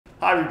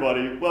Hi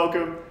everybody,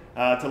 welcome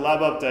to Lab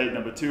Update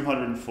number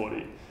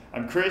 240.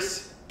 I'm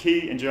Chris,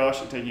 Key and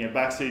Josh are taking a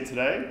backseat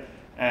today,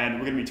 and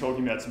we're going to be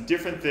talking about some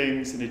different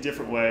things in a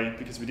different way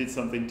because we did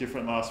something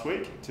different last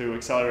week to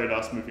accelerate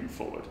us moving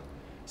forward.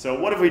 So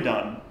what have we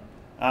done?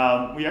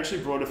 We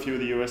actually brought a few of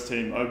the US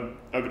team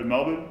over to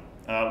Melbourne.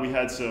 We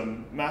had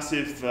some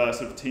massive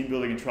sort of team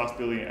building and trust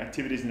building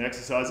activities and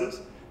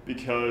exercises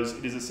because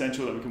it is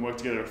essential that we can work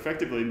together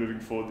effectively moving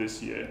forward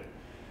this year.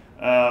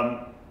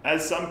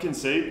 As some can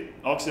see,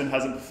 Oxen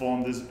hasn't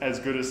performed as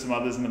good as some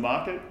others in the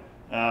market,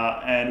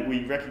 and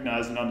we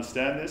recognize and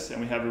understand this,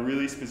 and we have a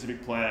really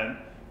specific plan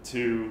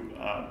to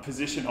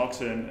position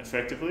Oxen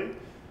effectively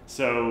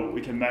so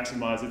we can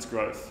maximize its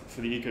growth for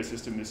the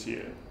ecosystem this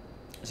year.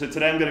 So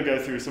today I'm going to go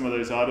through some of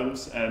those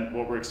items and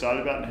what we're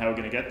excited about and how we're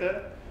going to get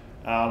there.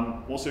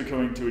 Also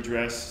going to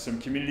address some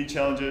community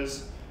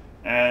challenges,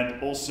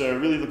 and also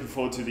really looking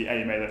forward to the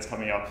AMA that's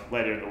coming up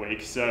later in the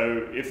week.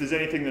 So if there's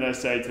anything that I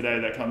say today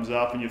that comes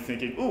up and you're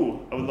thinking,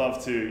 ooh, I would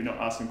love to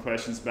ask some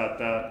questions about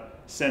that,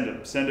 send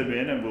them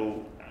in and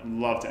we'll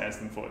love to answer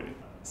them for you.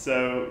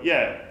 So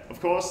yeah,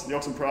 of course, the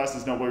Oxen price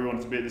is not where we want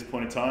it to be at this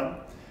point in time.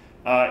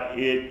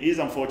 It is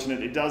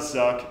unfortunate, it does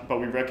suck,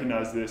 but we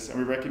recognize this and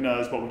we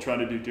recognize what we're trying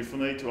to do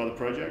differently to other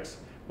projects.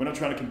 We're not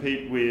trying to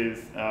compete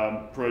with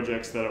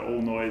projects that are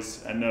all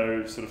noise and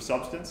no sort of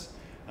substance.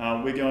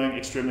 We're going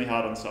extremely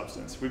hard on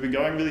substance. We've been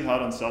going really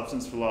hard on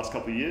substance for the last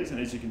couple of years, and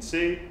as you can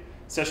see,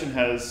 Session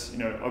has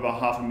over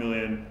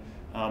 500,000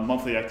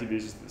 monthly active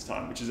users at this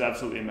time, which is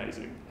absolutely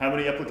amazing. How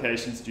many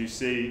applications do you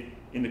see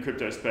in the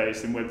crypto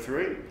space in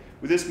Web3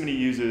 with this many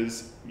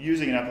users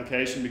using an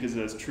application because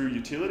it has true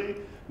utility,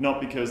 not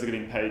because they're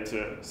getting paid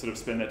to sort of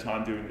spend their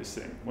time doing this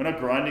thing? We're not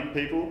grinding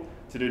people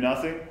to do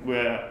nothing.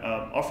 We're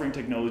offering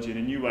technology in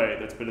a new way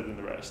that's better than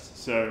the rest.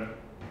 So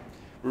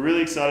we're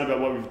really excited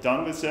about what we've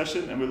done with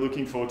Session, and we're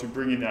looking forward to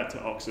bringing that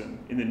to Oxen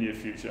in the near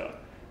future.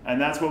 And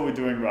that's what we're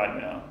doing right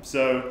now.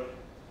 So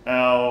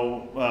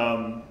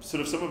our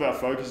some of our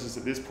focuses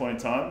at this point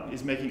in time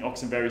is making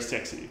Oxen very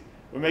sexy.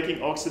 We're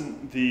making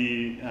Oxen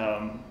the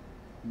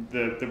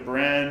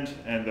brand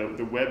and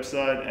the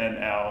website and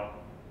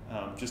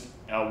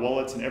our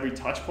wallets and every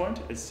touch point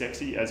as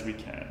sexy as we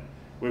can.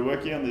 We're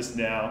working on this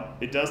now.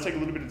 It does take a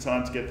little bit of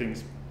time to get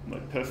things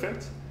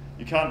perfect.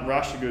 You can't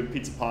rush a good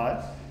pizza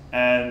pie.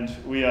 And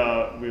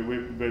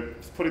we're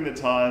putting the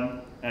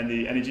time and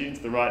the energy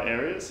into the right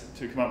areas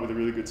to come up with a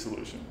really good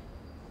solution.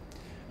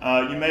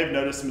 You may have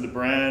noticed some of the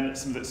brand,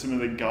 some of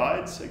the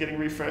guides are getting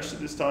refreshed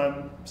at this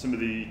time. Some of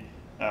the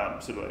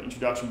sort of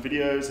introduction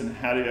videos and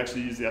how to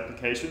actually use the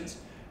applications.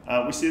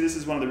 We see this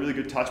as one of the really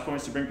good touch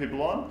points to bring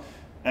people on,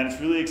 and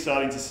it's really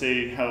exciting to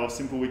see how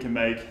simple we can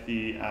make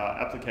the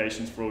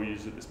applications for all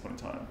users at this point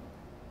in time.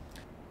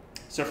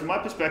 So from my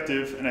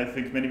perspective, and I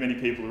think many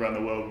people around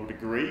the world would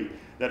agree,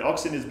 that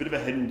Oxen is a bit of a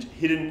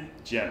hidden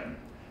gem.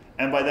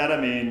 And by that I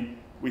mean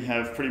we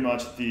have pretty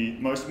much the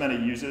most amount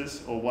of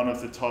users, or one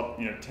of the top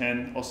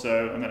 10 or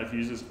so amount of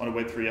users on a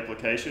Web3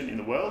 application in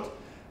the world,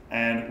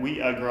 and we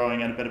are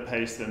growing at a better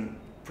pace than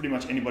pretty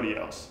much anybody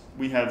else.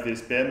 We have this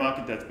bear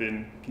market that's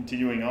been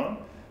continuing on,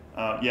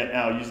 yet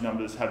our user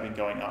numbers have been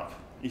going up.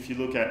 If you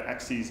look at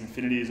Axes,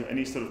 Infinities, or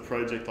any sort of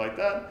project like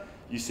that,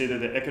 you see that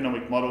the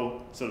economic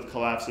model sort of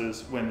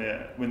collapses when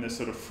the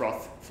sort of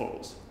froth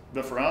falls.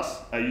 But for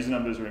us, our user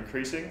numbers are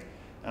increasing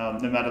no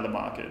matter the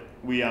market.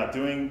 We are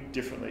doing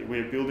differently. We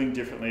are building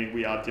differently.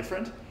 We are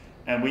different,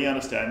 and we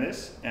understand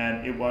this,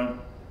 and it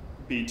won't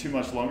be too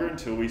much longer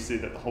until we see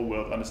that the whole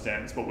world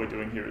understands what we're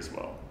doing here as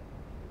well.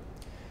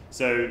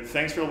 So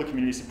thanks for all the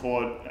community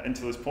support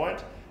until this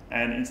point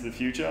and into the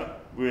future.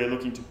 We're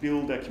looking to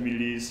build our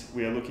communities.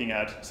 We are looking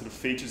at sort of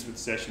features with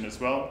Session as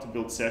well to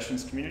build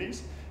Sessions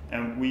communities.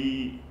 And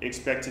we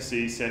expect to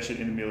see Session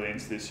in the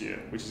millions this year,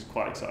 which is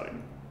quite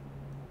exciting.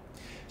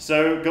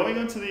 So going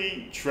on to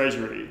the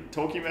treasury,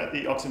 talking about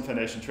the Oxen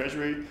Foundation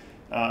treasury,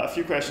 a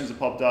few questions have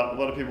popped up. A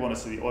lot of people want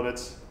to see the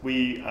audits.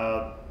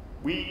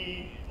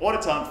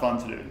 Audits aren't fun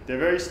to do. They're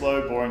very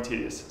slow, boring,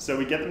 tedious. So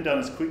we get them done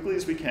as quickly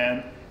as we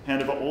can,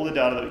 hand over all the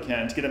data that we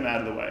can to get them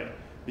out of the way,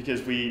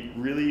 because we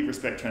really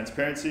respect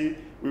transparency.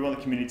 We want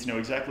the community to know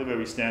exactly where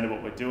we stand and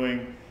what we're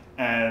doing.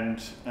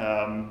 And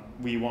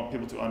we want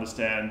people to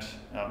understand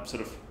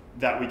sort of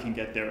that we can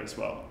get there as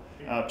well.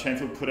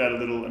 Chainfield put out a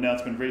little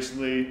announcement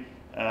recently.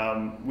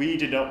 We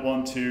did not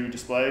want to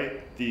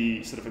display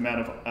the sort of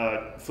amount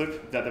of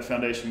flip that the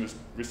foundation was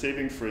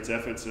receiving for its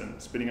efforts in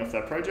spinning off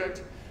that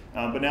project.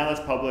 But now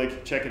that's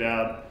public, check it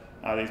out.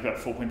 I think it's about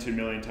 4.2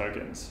 million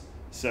tokens.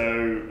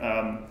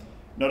 So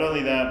not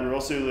only that, we're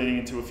also leaning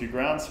into a few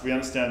grounds. We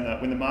understand that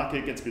when the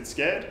market gets a bit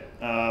scared,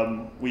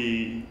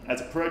 we,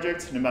 as a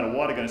project, no matter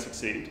what, are going to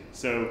succeed.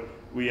 So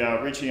we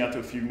are reaching out to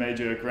a few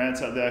major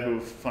grants out there who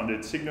have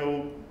funded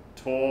Signal,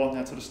 Tor,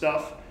 that sort of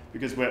stuff,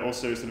 because we're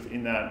also sort of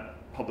in that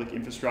public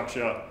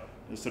infrastructure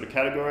sort of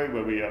category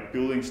where we are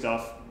building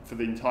stuff for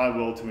the entire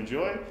world to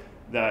enjoy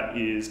that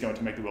is going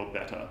to make the world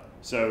better.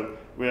 So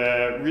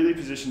we're really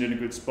positioned in a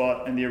good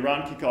spot, and the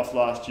Iran kickoff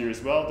last year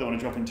as well, don't want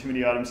to drop in too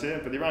many items here,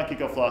 but the Iran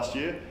kickoff last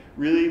year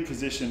really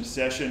positioned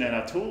Session and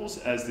our tools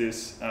as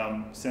this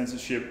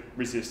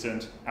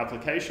censorship-resistant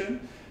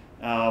application,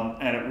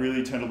 and it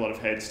really turned a lot of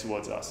heads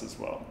towards us as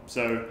well.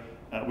 So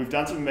we've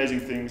done some amazing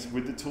things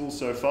with the tools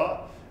so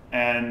far,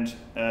 and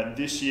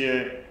this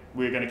year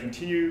we're going to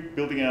continue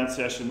building out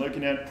Session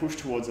LocaNet, push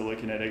towards the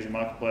LocaNet exit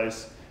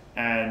marketplace,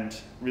 and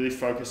really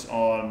focus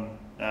on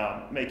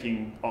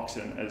making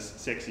Oxen as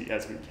sexy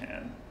as we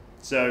can.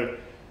 So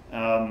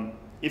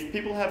if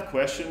people have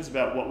questions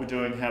about what we're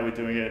doing, how we're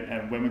doing it,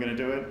 and when we're going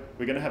to do it,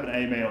 we're going to have an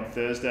AMA on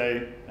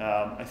Thursday.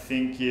 I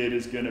think it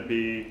is going to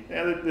be,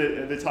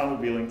 the time will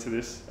be linked to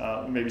this.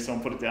 Maybe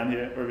someone put it down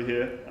here, over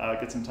here,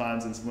 get some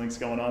times and some links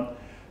going on.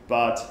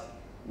 But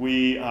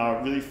we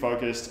are really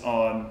focused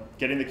on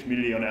getting the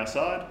community on our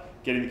side,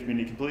 getting the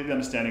community completely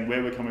understanding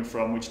where we're coming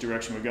from, which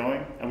direction we're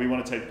going, and we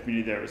want to take the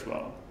community there as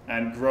well,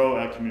 and grow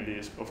our community,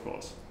 of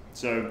course.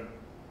 So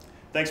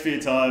thanks for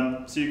your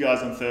time. See you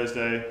guys on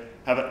Thursday.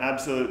 Have an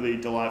absolutely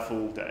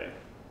delightful day.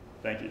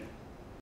 Thank you.